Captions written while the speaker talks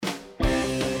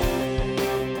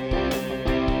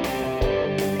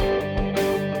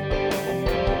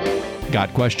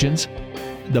Got questions?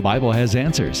 The Bible has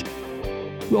answers.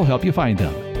 We'll help you find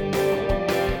them.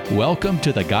 Welcome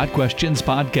to the Got Questions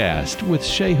podcast with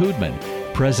Shea Hoodman,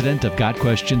 president of Got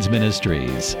Questions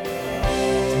Ministries.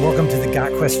 Welcome to the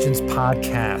Got Questions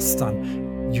podcast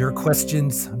on your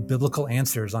questions, biblical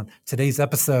answers. On today's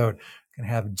episode, we're going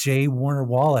to have J. Warner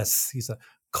Wallace. He's a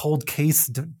cold case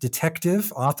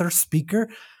detective, author, speaker,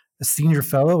 a senior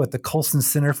fellow at the Colson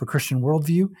Center for Christian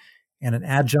Worldview, and an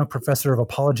adjunct professor of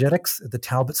apologetics at the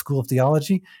Talbot School of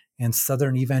Theology and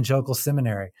Southern Evangelical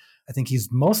Seminary. I think he's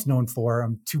most known for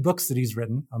two books that he's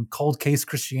written, Cold Case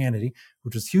Christianity,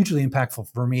 which was hugely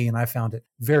impactful for me, and I found it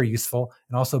very useful,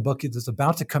 and also a book that's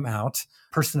about to come out,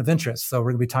 Person of Interest. So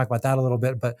we're going to be talking about that a little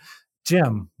bit. But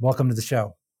Jim, welcome to the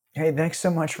show. Hey, thanks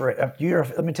so much for it.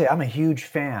 Let me tell you, I'm a huge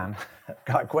fan.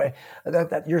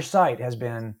 Your site has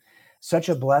been such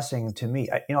a blessing to me.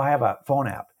 I have a phone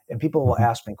app, and people will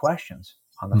ask me questions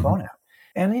on the phone app.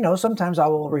 And, sometimes I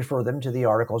will refer them to the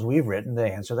articles we've written to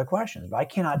answer the questions. But I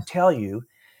cannot tell you,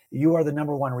 you are the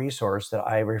number one resource that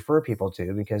I refer people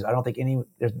to, because I don't think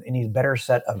there's any better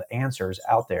set of answers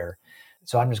out there.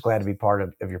 So I'm just glad to be part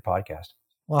of your podcast.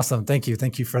 Awesome. Thank you.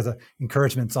 Thank you for the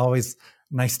encouragement. It's always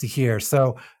nice to hear.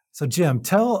 So Jim,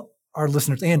 tell our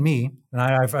listeners and me, and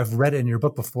I've read it in your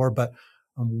book before, but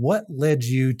what led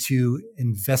you to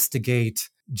investigate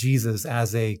Jesus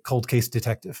as a cold case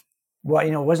detective? Well,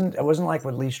 it wasn't like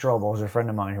with Lee Strobel, who's a friend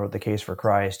of mine who wrote The Case for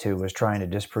Christ, who was trying to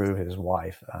disprove his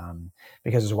wife,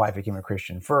 because his wife became a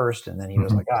Christian first, and then he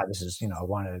was like, this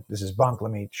is bunk.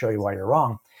 Let me show you why you're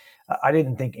wrong. I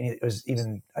didn't think I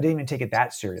didn't even take it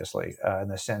that seriously, in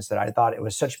the sense that I thought it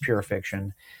was such pure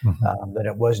fiction that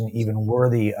it wasn't even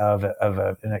worthy of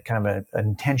a kind of an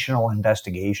intentional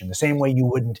investigation. The same way you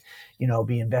wouldn't,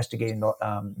 be investigating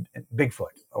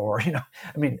Bigfoot, or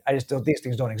I just don't, these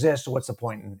things don't exist. So what's the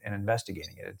point in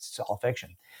investigating it? It's all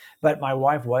fiction. But my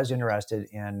wife was interested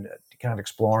in kind of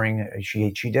exploring.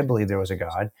 She did believe there was a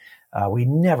God. We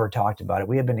never talked about it.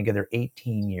 We had been together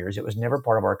 18 years. It was never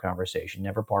part of our conversation,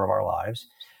 never part of our lives.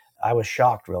 I was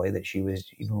shocked, really, that she was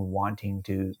even wanting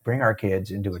to bring our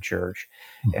kids into a church.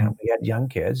 And we had young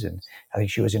kids, and I think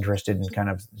she was interested in kind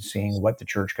of seeing what the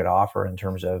church could offer in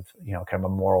terms of, kind of a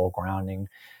moral grounding,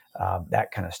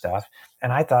 that kind of stuff.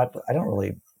 And I thought,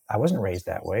 I wasn't raised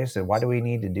that way. So why do we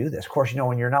need to do this? Of course,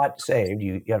 when you're not saved,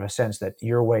 you have a sense that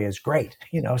your way is great,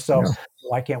 so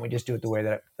why can't we just do it the way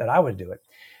that I would do it?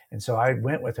 And so I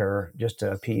went with her just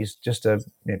to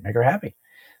make her happy.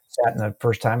 Sat in the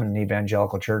first time in an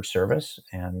evangelical church service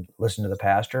and listened to the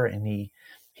pastor. And he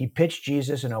pitched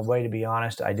Jesus in a way, to be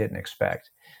honest, I didn't expect.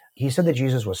 He said that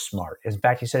Jesus was smart. In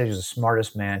fact, he said he was the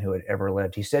smartest man who had ever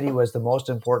lived. He said he was the most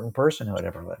important person who had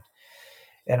ever lived.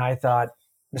 And I thought,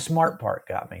 the smart part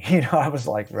got me. I was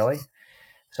like, really?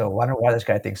 So I wonder why this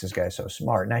guy thinks this guy's so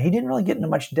smart. Now, he didn't really get into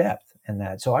much depth in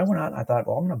that. So I went out and I thought,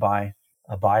 well, I'm going to buy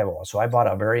a Bible. So I bought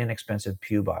a very inexpensive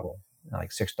Pew Bible,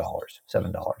 like $6,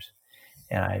 $7.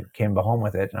 And I came home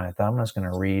with it, and I thought, I'm just going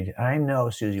to read. I know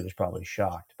Susie was probably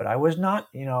shocked, but I was not,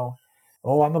 I'm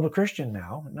a Christian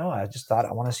now. No, I just thought,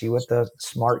 I want to see what the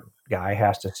smart guy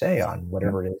has to say on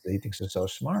whatever it is that he thinks is so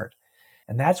smart.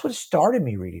 And that's what started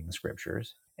me reading the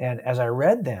scriptures. And as I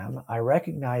read them, I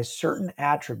recognized certain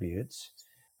attributes.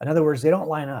 In other words, they don't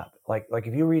line up. Like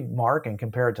if you read Mark and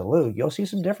compare it to Luke, you'll see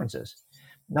some differences.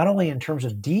 Not only in terms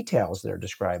of details that are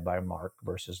described by Mark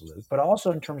versus Luke, but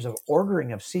also in terms of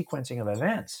ordering of sequencing of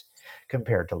events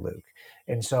compared to Luke.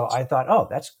 And so I thought,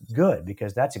 that's good,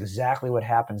 because that's exactly what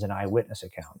happens in eyewitness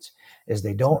accounts, is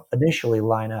they don't initially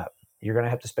line up. You're going to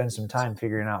have to spend some time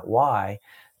figuring out why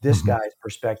this guy's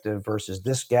perspective versus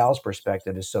this gal's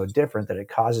perspective is so different that it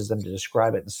causes them to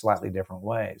describe it in slightly different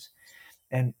ways.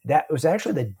 And that was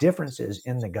actually the differences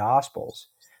in the Gospels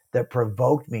that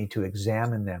provoked me to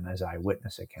examine them as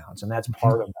eyewitness accounts. And that's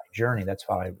part of my journey. That's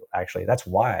why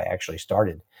I actually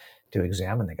started to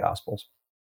examine the Gospels.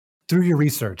 Through your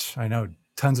research, I know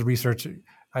tons of research.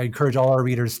 I encourage all our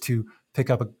readers to pick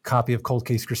up a copy of Cold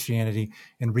Case Christianity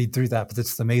and read through that. But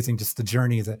it's amazing, just the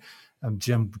journey that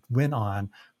Jim went on.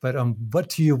 But what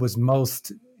to you was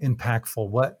most impactful?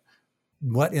 What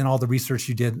in all the research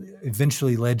you did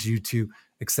eventually led you to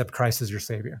accept Christ as your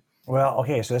Savior? Well,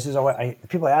 okay, so this is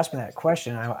people ask me that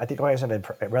question. I think I always have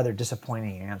a rather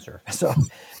disappointing answer.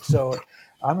 So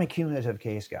I'm a cumulative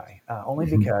case guy, only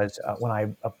because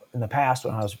in the past,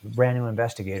 when I was a brand new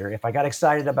investigator, if I got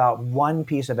excited about one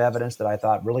piece of evidence that I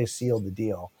thought really sealed the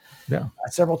deal,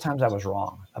 several times I was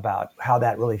wrong about how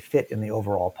that really fit in the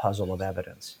overall puzzle of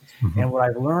evidence. And what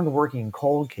I've learned working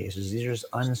cold cases, these are just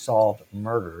unsolved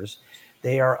murders.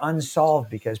 They are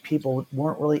unsolved because people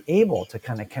weren't really able to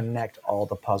kind of connect all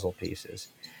the puzzle pieces.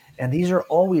 And these are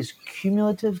always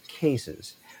cumulative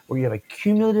cases where you have a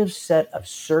cumulative set of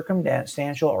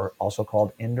circumstantial, or also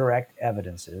called indirect,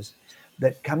 evidences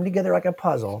that come together like a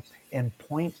puzzle and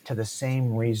point to the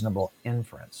same reasonable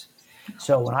inference.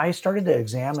 So when I started to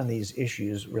examine these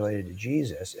issues related to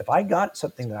Jesus, if I got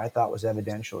something that I thought was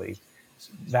evidentially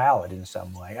valid in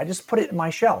some way, I just put it in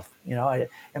my shelf.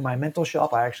 In my mental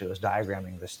shelf, I actually was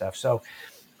diagramming this stuff. So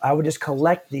I would just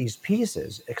collect these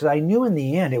pieces because I knew in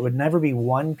the end it would never be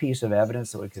one piece of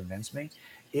evidence that would convince me.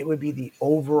 It would be the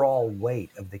overall weight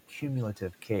of the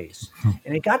cumulative case.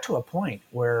 And it got to a point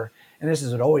where, and this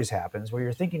is what always happens, where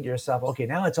you're thinking to yourself, okay,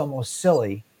 now it's almost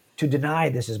silly to deny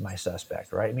this is my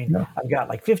suspect, right? I mean, I've got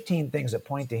like 15 things that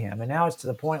point to him. And now it's to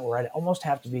the point where I almost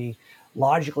have to be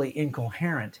logically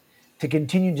incoherent to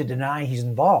continue to deny he's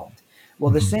involved.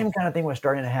 Well, the same kind of thing was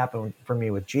starting to happen for me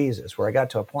with Jesus, where I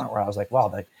got to a point where I was like, wow,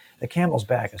 the camel's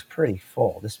back is pretty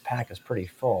full. This pack is pretty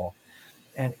full.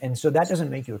 And so that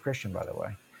doesn't make you a Christian, by the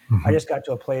way. I just got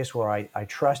to a place where I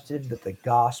trusted that the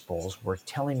Gospels were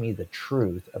telling me the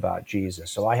truth about Jesus.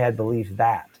 So I had belief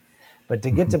that. But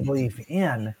to get to belief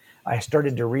in, I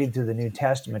started to read through the New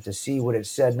Testament to see what it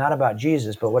said, not about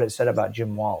Jesus, but what it said about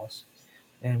Jim Wallace.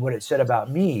 And what it said about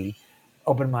me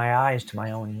opened my eyes to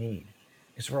my own need.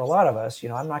 Because for a lot of us,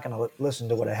 I'm not going to listen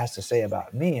to what it has to say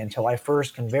about me until I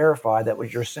first can verify that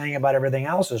what you're saying about everything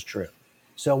else is true.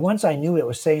 So once I knew it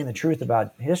was saying the truth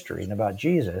about history and about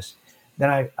Jesus,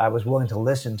 then I was willing to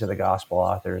listen to the gospel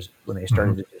authors when they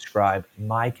started to describe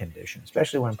my condition,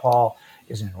 especially when Paul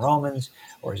is in Romans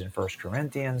or is in 1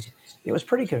 Corinthians. It was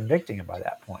pretty convicting by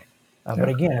that point. But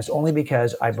again, it's only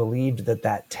because I believed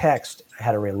that text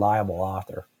had a reliable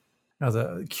author. Now,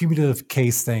 the cumulative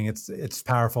case thing, it's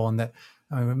powerful. And that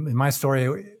in my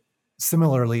story,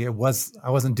 similarly, I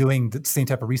wasn't doing the same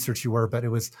type of research you were, but it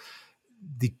was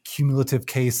the cumulative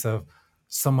case of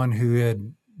someone who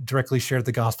had directly shared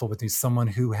the gospel with me, someone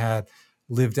who had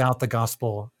lived out the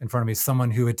gospel in front of me,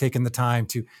 someone who had taken the time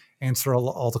to answer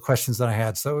all the questions that I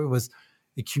had. So it was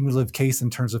a cumulative case in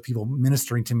terms of people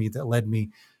ministering to me that led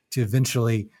me to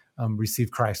eventually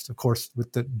receive Christ, of course,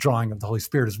 with the drawing of the Holy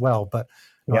Spirit as well. But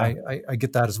I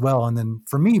get that as well. And then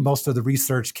for me, most of the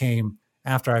research came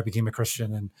after I became a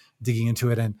Christian and digging into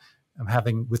it. And I'm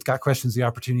having, with Got Questions, the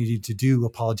opportunity to do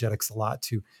apologetics a lot,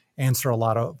 to answer a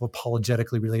lot of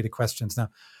apologetically related questions. Now,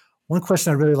 one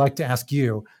question I'd really like to ask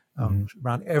you,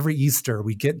 around every Easter,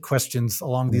 we get questions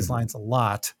along these lines a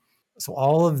lot. So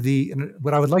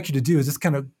what I would like you to do is just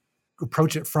kind of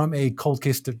approach it from a cold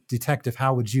case detective.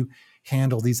 How would you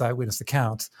handle these eyewitness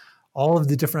accounts? All of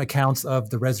the different accounts of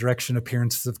the resurrection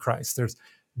appearances of Christ. There's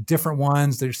different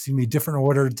ones. There seem to be different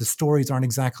order. The stories aren't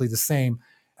exactly the same.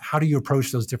 How do you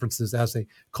approach those differences as a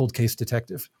cold case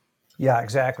detective? Yeah,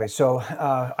 exactly. So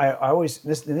I always,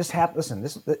 this happened.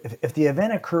 Listen, if the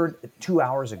event occurred 2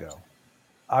 hours ago,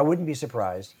 I wouldn't be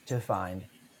surprised to find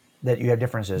that you have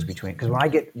differences between, because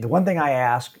the one thing I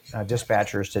ask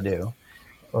dispatchers to do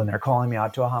when they're calling me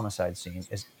out to a homicide scene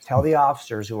is tell the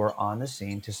officers who are on the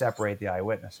scene to separate the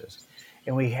eyewitnesses.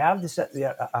 And we have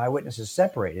the eyewitnesses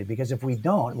separated because if we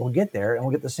don't, we'll get there and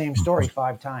we'll get the same story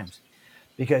 5 times.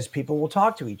 Because people will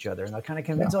talk to each other and they'll kind of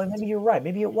convince, oh, maybe you're right.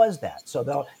 Maybe it was that. So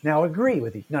they'll now agree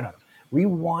with you. No. We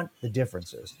want the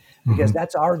differences because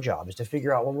that's our job, is to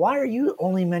figure out, well, why are you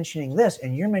only mentioning this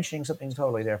and you're mentioning something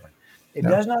totally different? It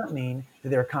does not mean that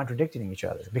they're contradicting each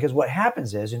other, because what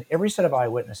happens is in every set of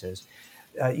eyewitnesses,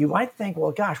 you might think,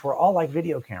 well, gosh, we're all like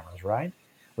video cameras, right?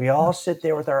 We all sit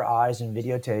there with our eyes and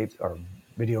videotape or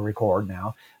video record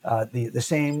now the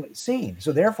same scene.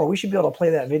 So therefore, we should be able to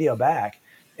play that video back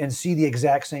and see the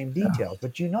exact same details.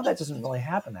 But that doesn't really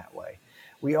happen that way.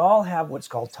 We all have what's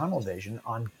called tunnel vision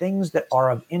on things that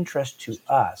are of interest to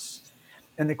us.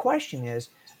 And the question is,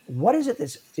 what is it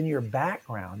that's in your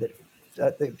background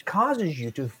that causes you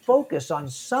to focus on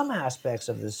some aspects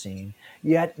of the scene,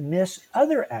 yet miss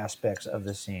other aspects of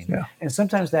the scene? Yeah. And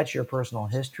sometimes that's your personal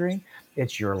history.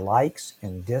 It's your likes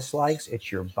and dislikes.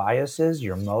 It's your biases,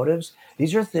 your motives.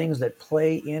 These are things that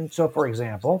play in. So, for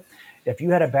example, if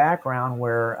you had a background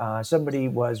where somebody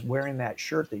was wearing that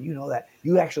shirt that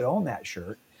you actually own that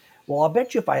shirt, well, I'll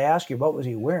bet you if I ask you what was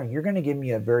he wearing, you're going to give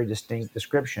me a very distinct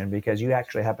description because you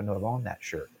actually happen to have owned that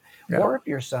shirt. Yeah. Or if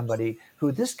you're somebody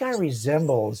who this guy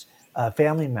resembles a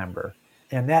family member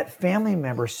and that family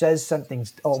member says something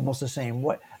almost the same.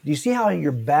 Do you see how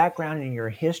your background and your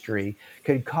history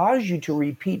could cause you to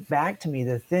repeat back to me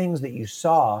the things that you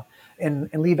saw and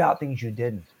leave out things you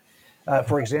didn't?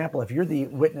 For example, if you're the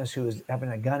witness who is having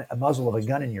a muzzle of a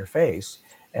gun in your face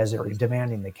as they're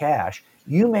demanding the cash,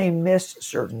 you may miss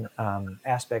certain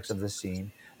aspects of the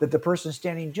scene that the person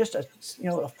standing just a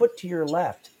foot to your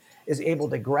left is able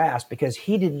to grasp because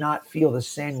he did not feel the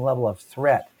same level of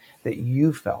threat that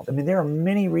you felt. I mean, there are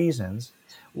many reasons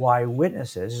why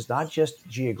witnesses, it's not just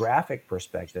geographic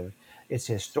perspective, it's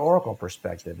historical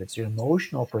perspective, it's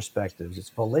emotional perspectives, it's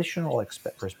volitional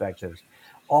perspectives.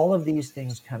 All of these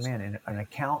things come in and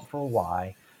account for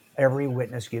why every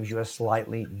witness gives you a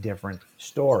slightly different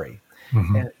story.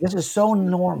 Mm-hmm. And this is so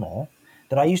normal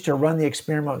that I used to run the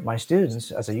experiment with my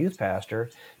students as a youth pastor,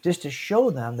 just to show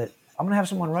them that I'm going to have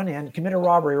someone run in, commit a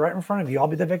robbery right in front of you. I'll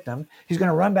be the victim. He's going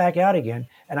to run back out again.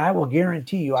 And I will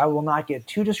guarantee you, I will not get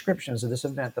two descriptions of this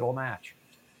event that will match.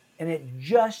 And it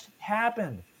just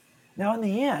happened. Now, in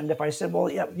the end, if I said,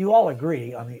 well, yeah, you all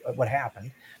agree on what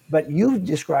happened, but you've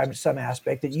described some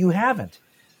aspect that you haven't.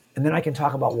 And then I can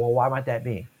talk about, well, why might that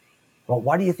be? Well,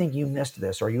 why do you think you missed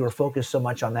this? Or you were focused so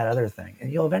much on that other thing?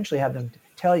 And you'll eventually have them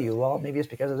tell you, well, maybe it's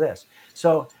because of this.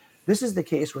 So this is the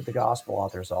case with the gospel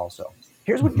authors also.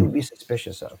 Here's what you would be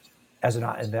suspicious of as an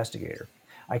investigator.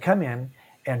 I come in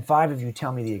and 5 of you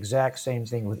tell me the exact same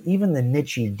thing with even the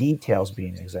niche details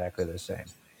being exactly the same.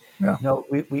 Yeah. No,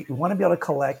 we want to be able to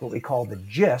collect what we call the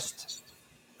gist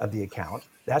of the account.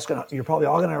 You're probably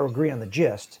all going to agree on the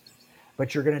gist,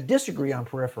 but you're going to disagree on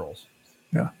peripherals.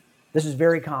 Yeah. This is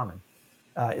very common.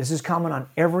 This is common on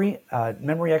every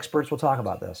memory experts will talk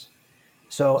about this.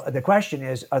 So the question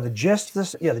is, are the gists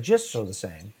the gists are the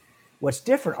same. What's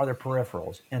different are the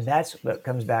peripherals, and that's what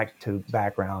comes back to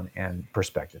background and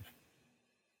perspective.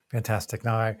 Fantastic.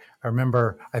 Now, I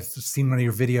remember I've seen one of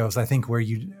your videos, I think, where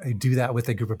you do that with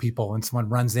a group of people and someone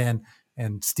runs in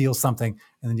and steals something,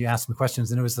 and then you ask them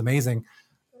questions. And it was amazing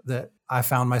that I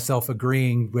found myself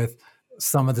agreeing with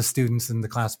some of the students in the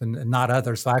class and not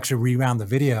others. So I actually rewound the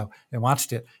video and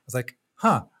watched it. I was like,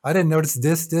 I didn't notice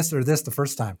this or this the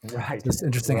first time. Right. It's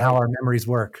interesting how our memories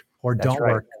work or That's don't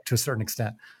right. work to a certain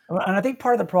extent. And I think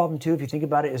part of the problem, too, if you think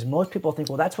about it, is most people think,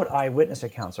 well, that's what eyewitness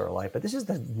accounts are like. But this is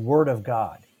the Word of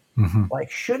God. Mm-hmm. Like,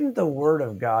 shouldn't the Word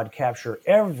of God capture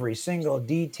every single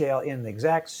detail in the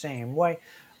exact same way?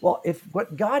 Well, if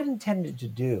what God intended to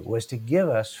do was to give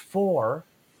us 4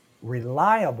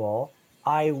 reliable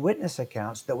eyewitness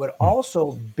accounts that would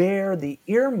also bear the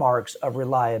earmarks of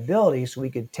reliability so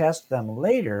we could test them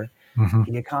later, Mm-hmm.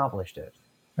 he accomplished it.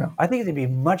 Yeah. I think there'd be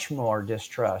much more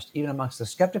distrust, even amongst the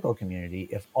skeptical community,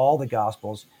 if all the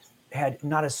Gospels had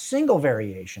not a single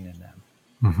variation in them.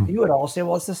 Mm-hmm. You would all say,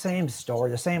 well, it's the same story,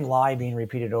 the same lie being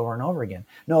repeated over and over again.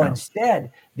 No,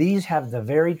 instead, these have the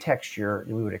very texture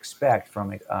that we would expect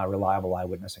from reliable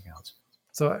eyewitness accounts.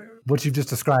 So what you've just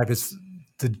described is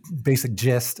the basic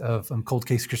gist of Cold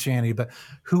Case Christianity, but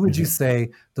who would you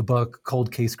say the book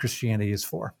Cold Case Christianity is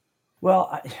for?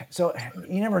 Well, so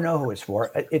you never know who it's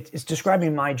for. It's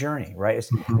describing my journey, right?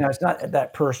 Now, it's not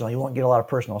that personal. You won't get a lot of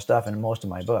personal stuff in most of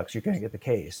my books. You're going to get the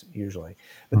case, usually.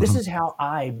 But this is how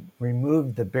I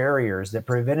removed the barriers that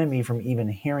prevented me from even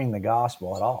hearing the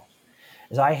gospel at all.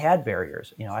 As I had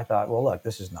barriers. I thought, well, look,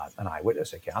 this is not an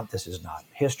eyewitness account. This is not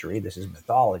history. This is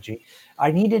mythology. I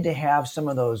needed to have some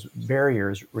of those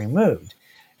barriers removed.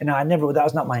 And that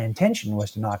was not my intention, was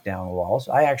to knock down walls.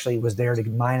 I actually was there to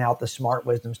mine out the smart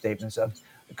wisdom statements of,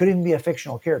 it could even be a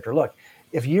fictional character. Look,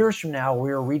 if years from now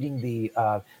we're reading the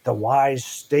wise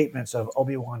statements of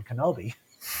Obi-Wan Kenobi,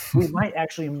 we might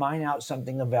actually mine out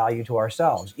something of value to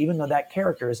ourselves, even though that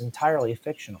character is entirely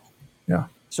fictional. Yeah.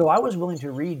 So I was willing to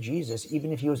read Jesus,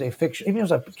 even if he was even if he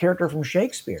was a character from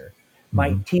Shakespeare,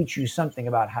 might teach you something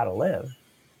about how to live.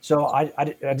 So I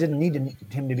didn't need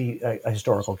him to be a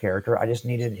historical character. I just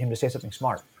needed him to say something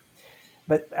smart.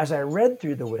 But as I read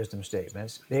through the wisdom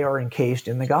statements, they are encased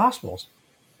in the Gospels.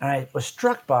 And I was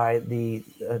struck by the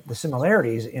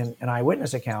similarities in an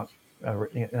eyewitness account.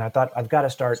 And I thought, I've got to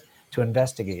start to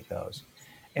investigate those.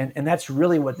 And that's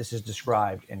really what this is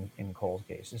described in Cold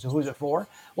Case. And so who's it for?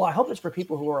 Well, I hope it's for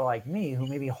people who are like me, who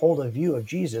maybe hold a view of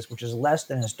Jesus, which is less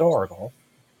than historical.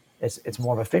 It's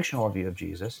more of a fictional view of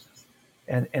Jesus.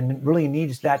 And really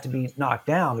needs that to be knocked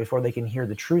down before they can hear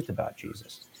the truth about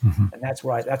Jesus. And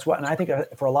and I think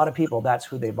for a lot of people, that's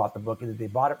who they bought the book. Either they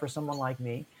bought it for someone like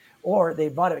me, or they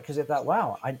bought it because they thought,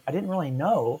 wow, I didn't really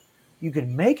know you could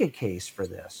make a case for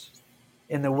this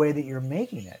in the way that you're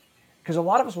making it. Because a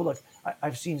lot of us will look,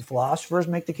 I've seen philosophers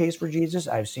make the case for Jesus.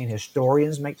 I've seen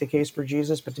historians make the case for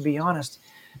Jesus. But to be honest,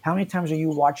 how many times are you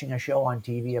watching a show on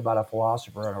TV about a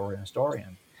philosopher or a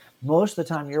historian? Most of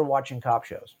the time you're watching cop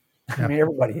shows. I mean,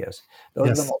 everybody is.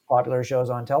 Those are the most popular shows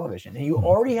on television. And you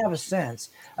already have a sense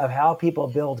of how people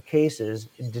build cases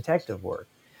in detective work.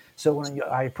 So when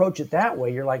I approach it that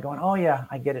way, you're like going, oh, yeah,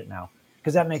 I get it now.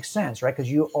 Because that makes sense, right?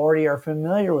 Because you already are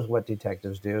familiar with what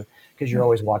detectives do because you're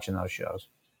always watching those shows.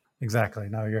 Exactly.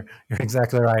 No, you're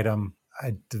exactly right.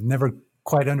 I've never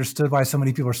quite understood why so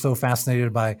many people are so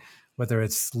fascinated by whether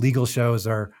it's legal shows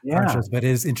or art shows, but it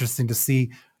is interesting to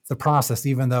see the process,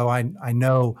 even though I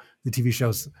know the TV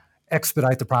shows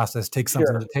expedite the process, take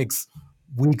something that takes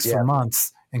weeks or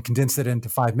months and condense it into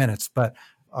 5 minutes. But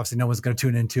obviously no one's going to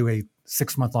tune into a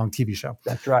 6-month-long TV show.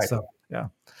 That's right. So, yeah.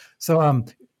 So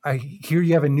I hear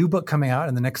you have a new book coming out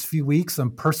in the next few weeks,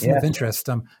 Person of Interest.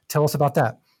 Tell us about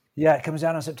that. Yeah, it comes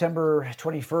out on September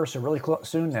 21st, so really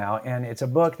soon now. And it's a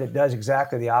book that does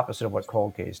exactly the opposite of what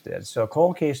Cold Case did. So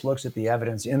Cold Case looks at the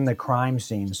evidence in the crime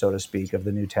scene, so to speak, of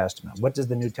the New Testament. What does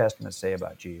the New Testament say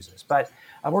about Jesus? But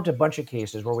I've worked a bunch of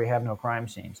cases where we have no crime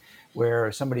scene,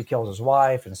 where somebody kills his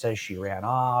wife and says she ran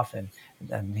off, and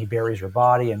he buries her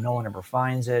body and no one ever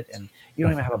finds it. And you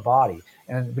don't even have a body.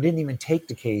 And we didn't even take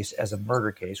the case as a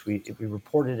murder case. We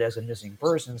reported it as a missing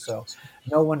person. So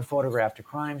no one photographed a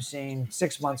crime scene.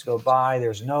 6 months go by.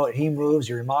 He moves,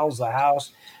 he remodels the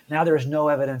house. Now there's no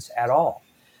evidence at all.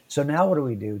 So now what do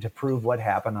we do to prove what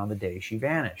happened on the day she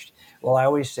vanished? Well, I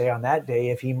always say on that day,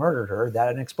 if he murdered her,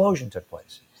 that an explosion took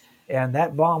place. And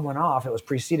that bomb went off. It was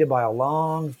preceded by a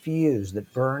long fuse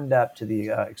that burned up to the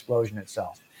explosion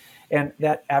itself. And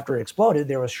that after it exploded,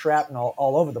 there was shrapnel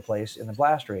all over the place in the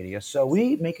blast radius. So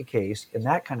we make a case, in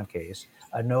that kind of case,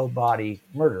 a no-body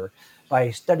murder,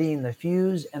 by studying the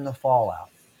fuse and the fallout.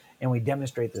 And we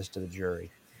demonstrate this to the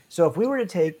jury. So if we were to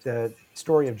take the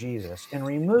story of Jesus and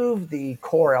remove the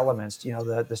core elements,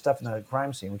 the stuff in the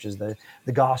crime scene, which is the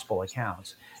gospel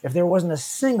accounts, if there wasn't a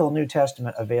single New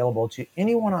Testament available to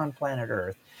anyone on planet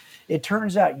Earth, it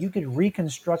turns out you could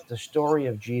reconstruct the story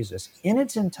of Jesus in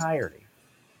its entirety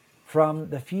from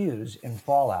the fuse and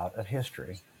fallout of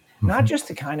history. Not just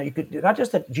not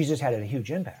just that Jesus had a huge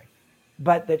impact,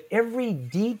 but that every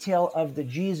detail of the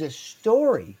Jesus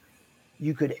story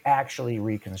you could actually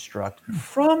reconstruct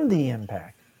from the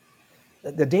impact.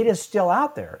 The data is still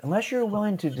out there. Unless you're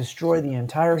willing to destroy the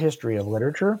entire history of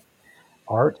literature,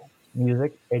 art,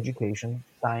 music, education,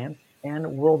 science,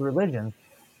 and world religions,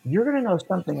 you're going to know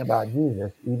something about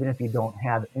Jesus, even if you don't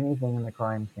have anything in the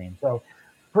crime scene. So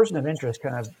Person of Interest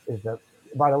kind of is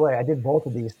by the way, I did both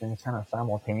of these things kind of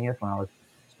simultaneous when I was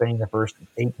spending the first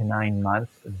 8 to 9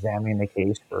 months examining the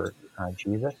case for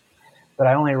Jesus. But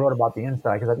I only wrote about the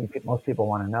inside because I think most people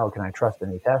want to know, can I trust the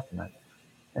New Testament?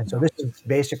 And so this is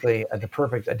basically the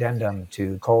perfect addendum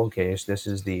to Cold Case. This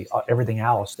is the everything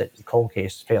else that Cold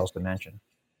Case fails to mention.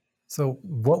 So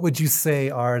what would you say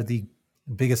are the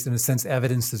biggest, in a sense,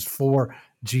 evidences for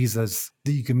Jesus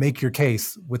that you can make your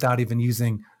case without even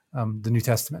using the New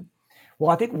Testament? Well,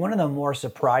 I think one of the more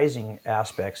surprising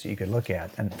aspects that you could look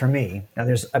at, and for me, now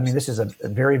this is a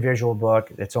very visual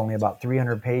book. It's only about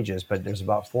 300 pages, but there's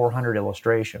about 400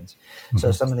 illustrations. Mm-hmm.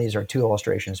 So some of these are 2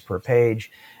 illustrations per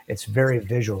page. It's very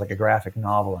visual, like a graphic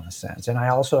novel in a sense. And I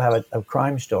also have a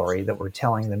crime story that we're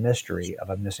telling the mystery of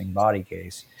a missing body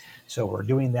case. So we're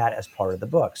doing that as part of the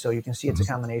book. So you can see it's a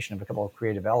combination of a couple of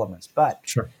creative elements. But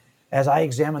as I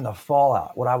examined the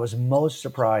fallout, what I was most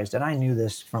surprised, and I knew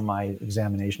this from my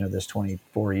examination of this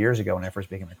 24 years ago when I first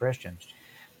became a Christian,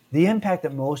 the impact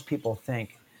that most people kind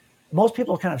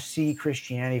of see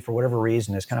Christianity for whatever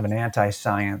reason as kind of an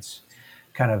anti-science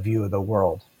kind of view of the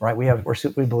world, right?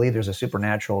 We believe there's a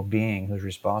supernatural being who's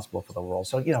responsible for the world.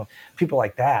 So, people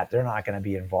like that, they're not going to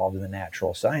be involved in the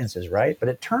natural sciences, right? But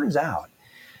it turns out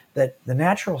that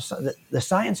the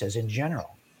sciences in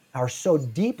general are so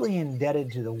deeply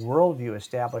indebted to the worldview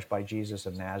established by Jesus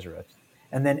of Nazareth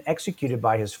and then executed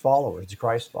by his followers, the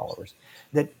Christ followers,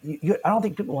 that I don't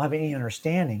think people have any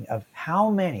understanding of how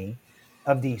many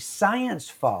of the science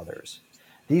fathers,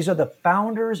 these are the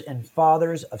founders and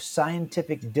fathers of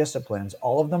scientific disciplines,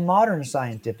 all of the modern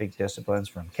scientific disciplines,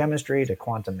 from chemistry to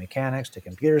quantum mechanics to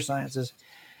computer sciences.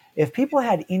 If people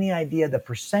had any idea the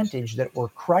percentage that were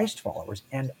Christ followers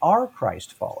and are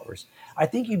Christ followers, I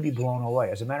think you'd be blown away.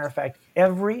 As a matter of fact,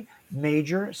 every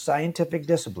major scientific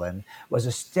discipline was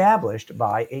established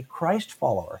by a Christ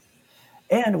follower.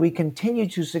 And we continue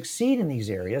to succeed in these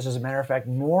areas. As a matter of fact,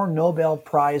 more Nobel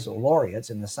Prize laureates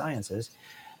in the sciences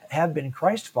have been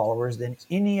Christ followers than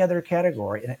any other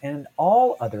category and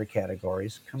all other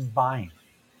categories combined.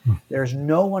 There's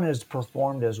no one who's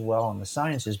performed as well in the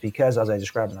sciences because, as I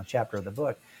described in a chapter of the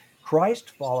book, Christ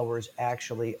followers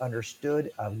actually understood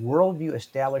a worldview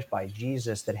established by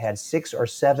Jesus that had 6 or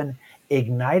 7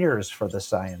 igniters for the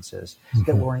sciences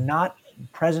that were not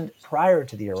present prior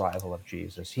to the arrival of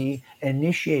Jesus. He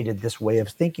initiated this way of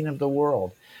thinking of the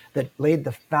world that laid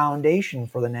the foundation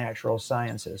for the natural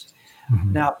sciences.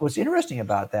 Now, what's interesting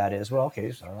about that is,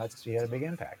 he had a big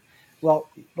impact. Well,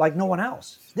 like no one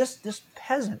else, this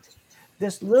peasant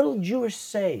this little Jewish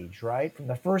sage, right, from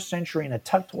the first century in a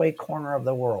tucked away corner of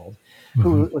the world,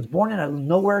 who was born in a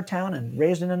nowhere town and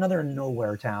raised in another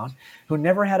nowhere town, who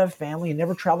never had a family,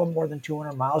 never traveled more than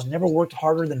 200 miles, never worked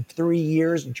harder than 3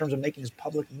 years in terms of making his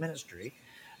public ministry.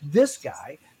 This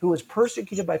guy, who was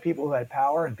persecuted by people who had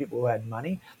power and people who had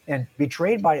money and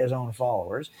betrayed by his own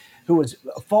followers, who was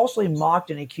falsely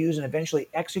mocked and accused and eventually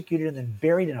executed and then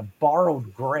buried in a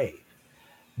borrowed grave.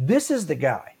 This is the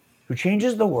guy who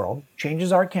changes the world,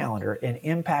 changes our calendar, and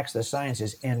impacts the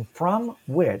sciences, and from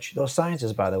which, those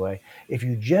sciences, by the way, if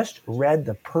you just read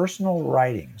the personal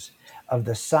writings of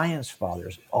the science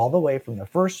fathers all the way from the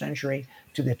first century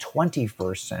to the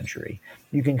 21st century,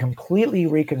 you can completely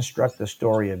reconstruct the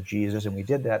story of Jesus, and we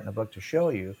did that in the book to show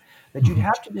you that you'd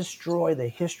have to destroy the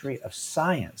history of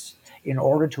science in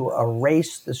order to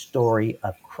erase the story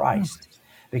of Christ,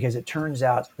 because it turns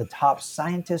out the top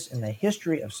scientists in the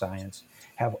history of science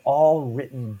have all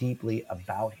written deeply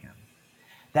about him.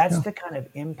 That's the kind of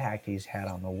impact he's had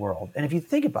on the world. And if you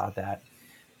think about that,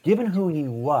 given who he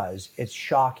was, it's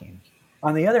shocking.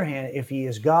 On the other hand, if he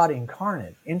is God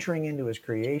incarnate, entering into his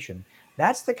creation,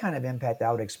 that's the kind of impact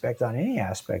I would expect on any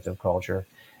aspect of culture.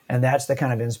 And that's the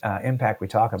kind of impact we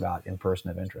talk about in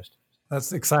Person of Interest.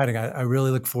 That's exciting. I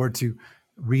really look forward to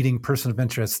reading Person of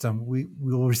Interest. We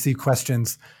will receive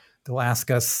questions that will ask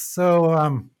us,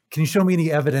 can you show me any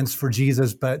evidence for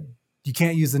Jesus, but you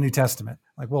can't use the New Testament?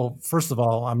 Like, well, first of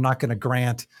all, I'm not going to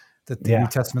grant that the New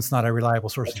Testament's not a reliable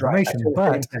source of information.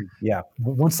 But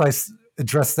once I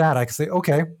address that, I can say,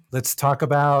 okay, let's talk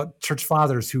about church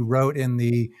fathers who wrote in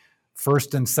the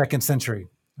 1st and 2nd century,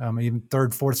 even 3rd,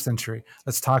 4th century.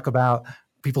 Let's talk about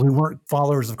people who weren't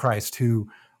followers of Christ who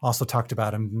also talked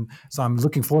about him. So I'm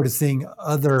looking forward to seeing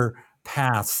other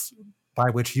paths by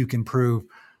which you can prove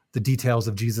the details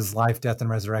of Jesus' life, death, and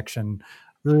resurrection.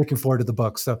 Really looking forward to the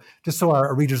book. So just so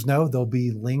our readers know, there'll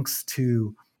be links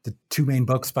to the 2 main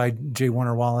books by J.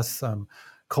 Warner Wallace,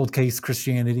 Cold Case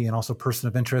Christianity and also Person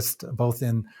of Interest, both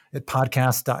at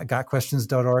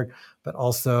podcast.gotquestions.org, but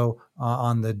also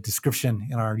on the description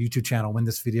in our YouTube channel when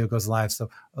this video goes live. So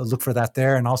look for that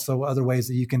there, and also other ways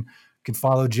that you can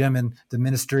follow Jim and the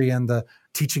ministry and the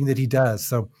teaching that he does.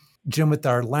 So Jim, with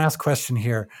our last question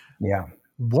here,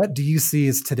 what do you see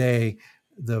as today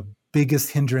the biggest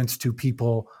hindrance to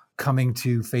people coming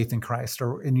to faith in Christ,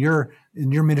 or in your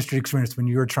ministry experience when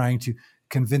you were trying to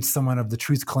convince someone of the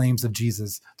truth claims of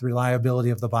Jesus, the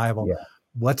reliability of the Bible?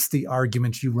 What's the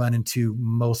argument you run into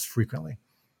most frequently?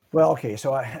 Well, okay,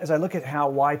 so as I look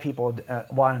at why people,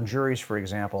 why on juries, for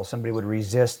example, somebody would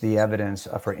resist the evidence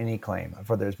for any claim,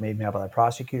 whether it's made by the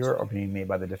prosecutor or being made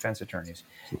by the defense attorneys,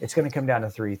 it's going to come down to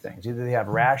 3 things. Either they have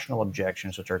rational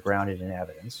objections, which are grounded in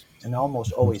evidence, and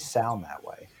almost always sound that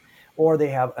way, or they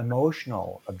have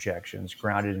emotional objections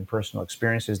grounded in personal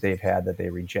experiences they've had that they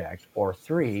reject, or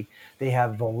 3, they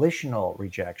have volitional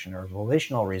rejection or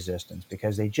volitional resistance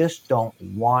because they just don't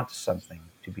want something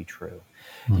to be true.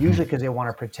 Usually because they want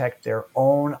to protect their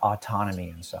own autonomy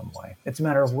in some way. It's a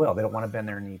matter of will. They don't want to bend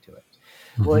their knee to it.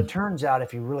 Well, it turns out,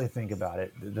 if you really think about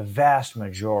it, the vast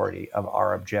majority of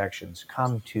our objections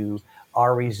come to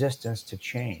our resistance to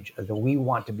change, that we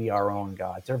want to be our own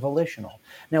gods. They're volitional.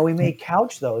 Now, we may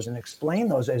couch those and explain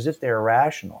those as if they're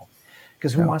rational,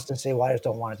 because who wants to say, well, I just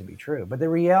don't want it to be true? But the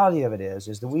reality of it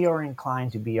is that we are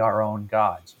inclined to be our own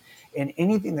gods. And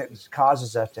anything that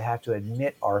causes us to have to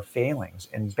admit our failings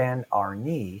and bend our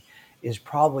knee is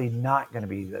probably not going to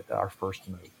be our first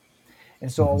move.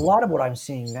 And so a lot of what I'm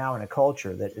seeing now in a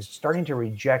culture that is starting to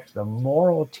reject the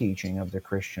moral teaching of the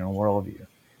Christian worldview,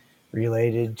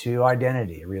 related to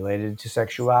identity, related to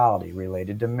sexuality,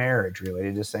 related to marriage,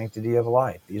 related to sanctity of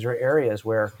life. These are areas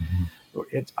where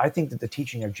I think that the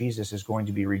teaching of Jesus is going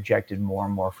to be rejected more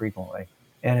and more frequently,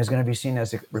 and is going to be seen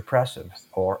as repressive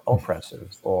or oppressive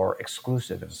or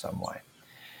exclusive in some way.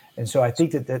 And so I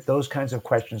think that those kinds of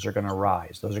questions are going to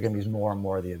rise. Those are going to be more and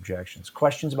more of the objections.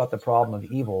 Questions about the problem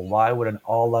of evil. Why would an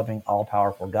all-loving,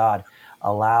 all-powerful God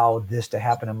allow this to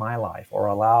happen in my life, or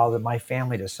allow my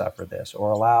family to suffer this,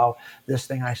 or allow this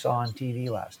thing I saw on TV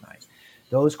last night?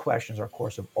 Those questions, of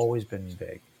course, have always been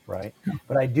big, right?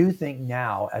 But I do think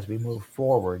now, as we move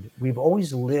forward, we've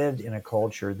always lived in a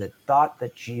culture that thought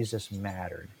that Jesus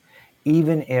mattered,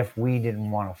 even if we didn't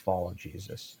want to follow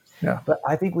Jesus. But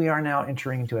I think we are now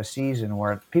entering into a season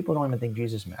where people don't even think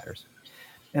Jesus matters.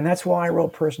 And that's why I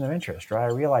wrote Person of Interest, right? I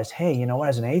realized, hey, you know what,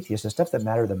 as an atheist, the stuff that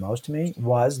mattered the most to me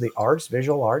was the arts,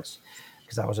 visual arts,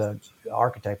 because I was an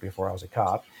architect before I was a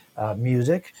cop,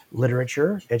 music,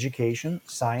 literature, education,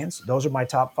 science. Those are my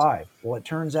top 5. Well, it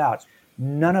turns out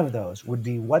none of those would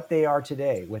be what they are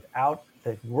today without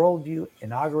the worldview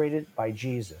inaugurated by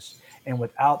Jesus and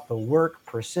without the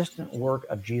persistent work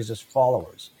of Jesus'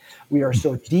 followers. We are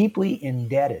so deeply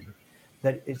indebted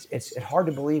that it's hard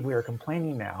to believe we are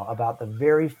complaining now about the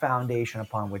very foundation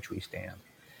upon which we stand.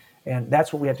 And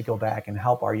that's what we have to go back and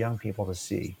help our young people to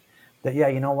see. That, yeah,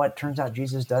 you know what? Turns out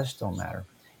Jesus does still matter.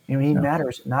 He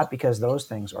matters not because those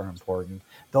things are important.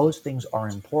 Those things are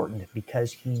important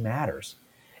because he matters.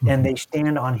 And they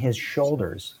stand on his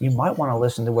shoulders. You might want to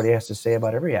listen to what he has to say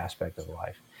about every aspect of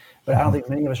life. But I don't think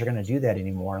many of us are going to do that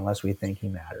anymore unless we think he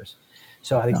matters.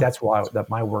 So I think that's why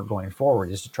my work going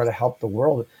forward is to try to help the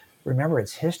world remember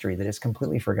its history that is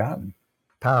completely forgotten.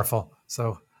 Powerful.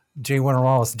 So J. Warner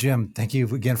Wallace, Jim, thank you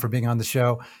again for being on the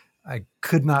show. I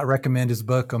could not recommend his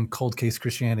book on Cold Case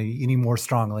Christianity any more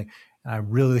strongly. And I'm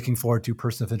really looking forward to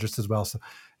Person of Interest as well. So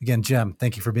again, Jim,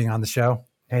 thank you for being on the show.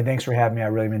 Hey, thanks for having me. I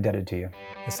really am indebted to you.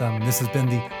 Yes, this has been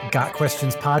the Got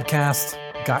Questions podcast.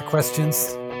 Got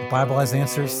questions? The Bible has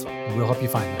answers. We'll help you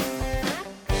find them.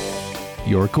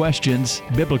 Your questions,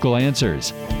 biblical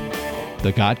answers.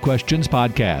 The Got Questions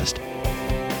podcast.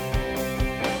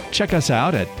 Check us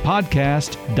out at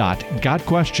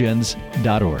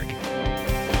podcast.gotquestions.org.